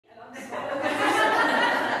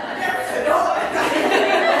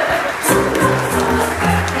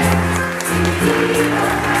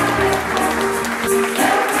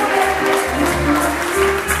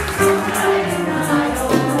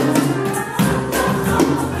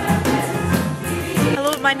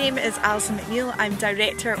my name is Alison McNeill. I'm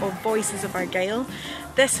Director of Voices of Argyll.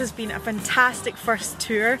 This has been a fantastic first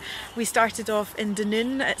tour. We started off in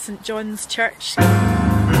Dunoon at St John's Church.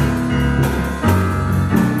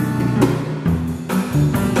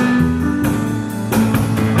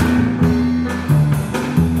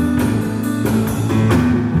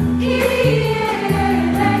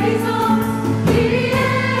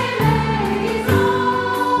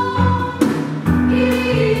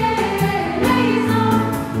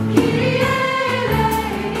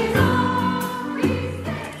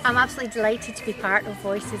 I'm absolutely delighted to be part of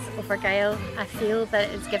Voices of Argyll. I feel that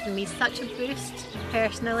it's given me such a boost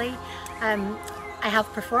personally. I have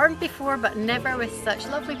performed before, but never with such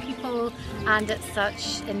lovely people and in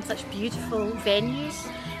such beautiful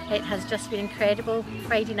venues. It has just been incredible.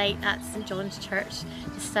 Friday night at St John's Church,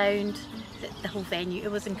 the sound, the whole venue,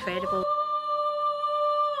 it was incredible.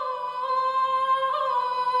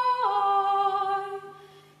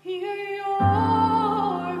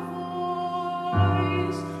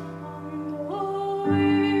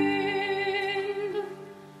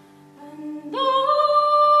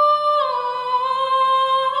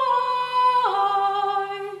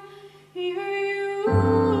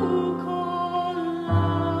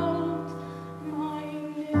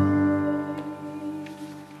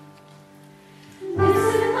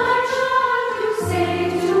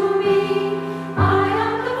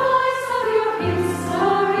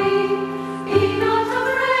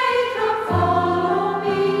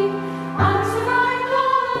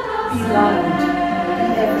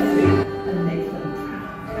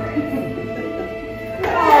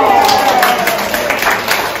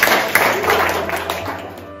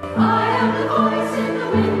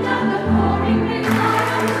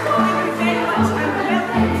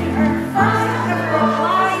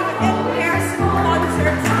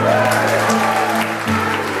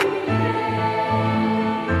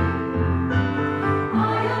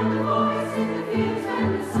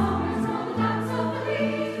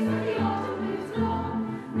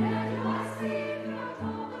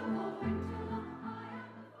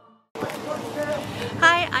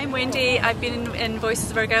 I've been in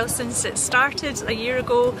Voices of Argyll since it started a year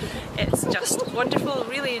ago. It's just wonderful,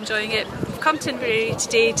 really enjoying it. We've come to Inveraray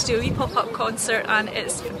today to do a wee pop-up concert, and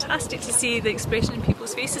it's fantastic to see the expression in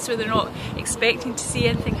people's faces where they're not expecting to see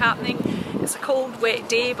anything happening. It's a cold, wet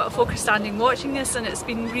day, but folk are standing watching this, and it's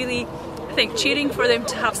been really, I think, cheering for them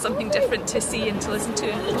to have something different to see and to listen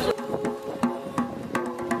to.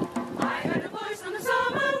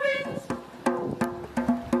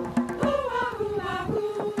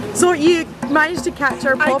 So you managed to catch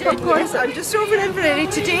our pop-up concert? Yes. I'm just over in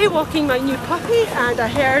Inveraray today walking my new puppy, and I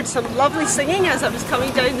heard some lovely singing as I was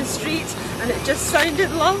coming down the street, and it just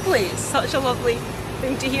sounded lovely. It's such a lovely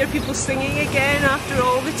thing to hear people singing again after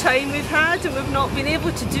all the time we've had, and we've not been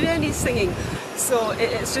able to do any singing. So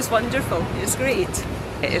it's just wonderful. It's great.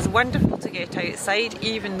 It is wonderful to get outside,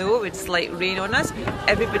 even though it's like rain on us.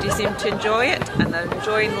 Everybody seemed to enjoy it, and they're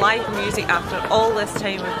enjoying live music after all this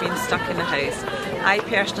time we've been stuck in the house. I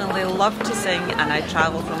personally love to sing, and I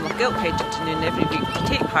travel from Argyll to Dunoon every week to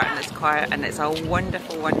take part in this choir, and it's a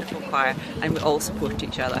wonderful, wonderful choir, and we all support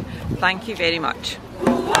each other. Thank you very much.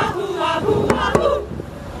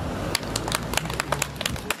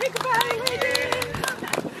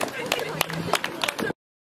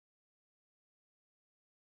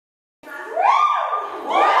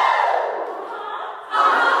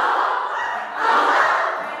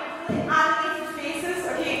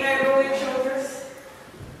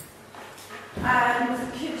 And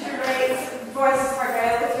could you write Voices of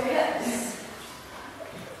Argyll with your hips?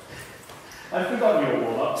 I've forgotten your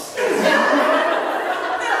warm-ups. It's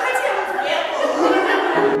unforgettable.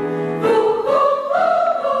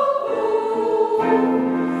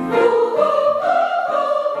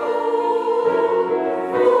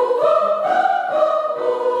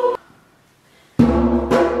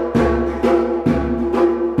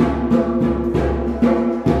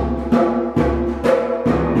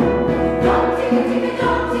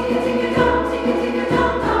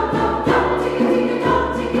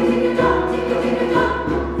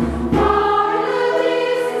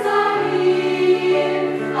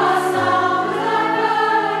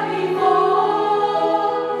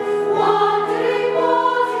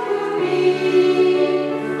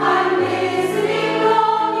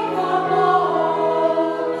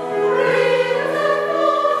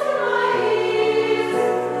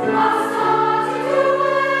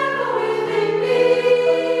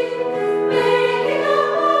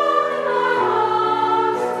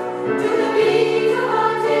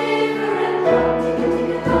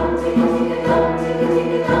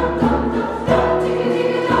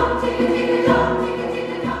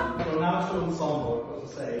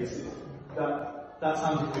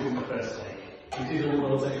 sounded good in the first take. We did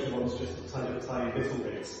all those extra ones just a tiny little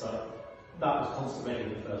bits, but that was constipating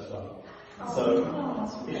the first one. So,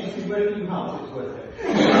 if you can work you hard, it's worth it.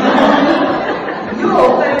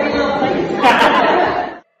 You're very lovely.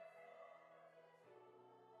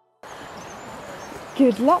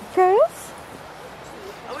 Good luck, girls.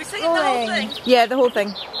 Are we singing the whole thing? Yeah, the whole thing.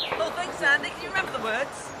 The whole thing, Sandy? Can you remember the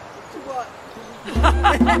words? To what?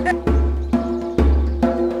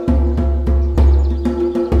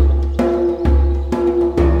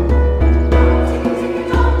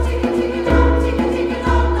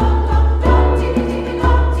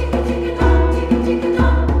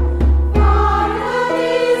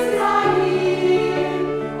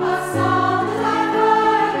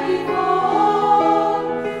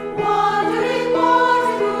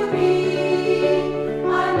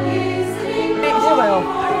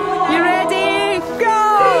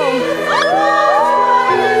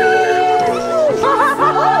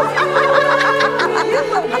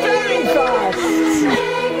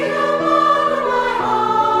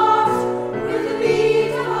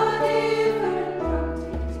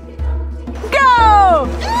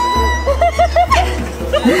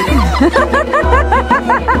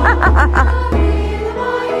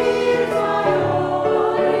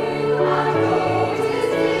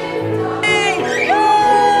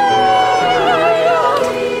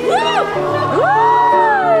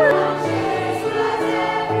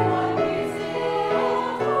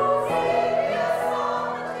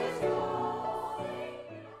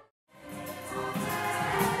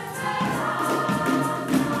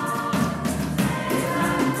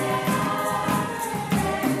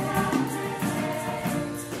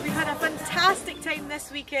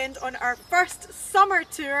 Weekend on our first summer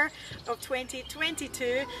tour of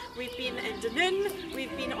 2022. We've been in Dunoon,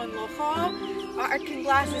 we've been on Lochaw,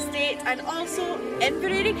 Ardkinglass Estate and also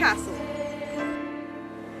Inveraray Castle.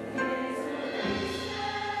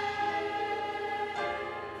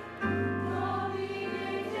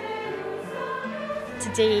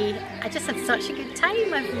 Today I just had such a good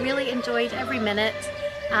time. I've really enjoyed every minute,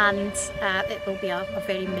 and it will be a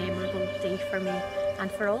very memorable day for me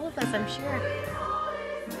and for all of us, I'm sure.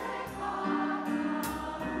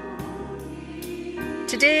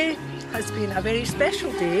 Today has been a very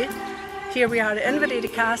special day. Here we are at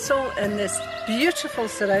Inveraray Castle in this beautiful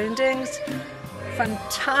surroundings,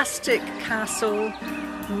 fantastic castle,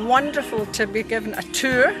 wonderful to be given a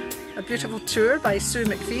tour, a beautiful tour by Sue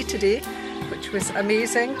McPhee today, which was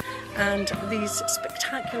amazing, and these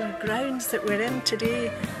spectacular grounds that we're in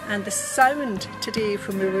today, and the sound today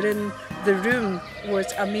when we were in the room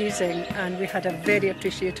was amazing, and we had a very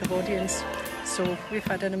appreciative audience. So we've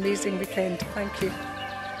had an amazing weekend. Thank you.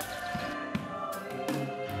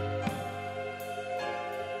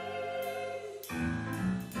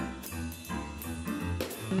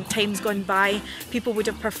 Times gone by, people would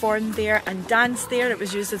have performed there and danced there. It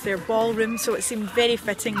was used as their ballroom, so it seemed very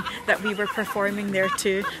fitting that we were performing there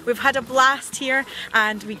too. We've had a blast here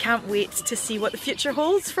and we can't wait to see what the future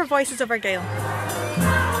holds for Voices of Argyll.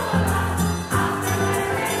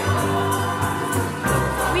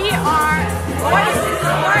 We are Voices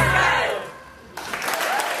of Argyll!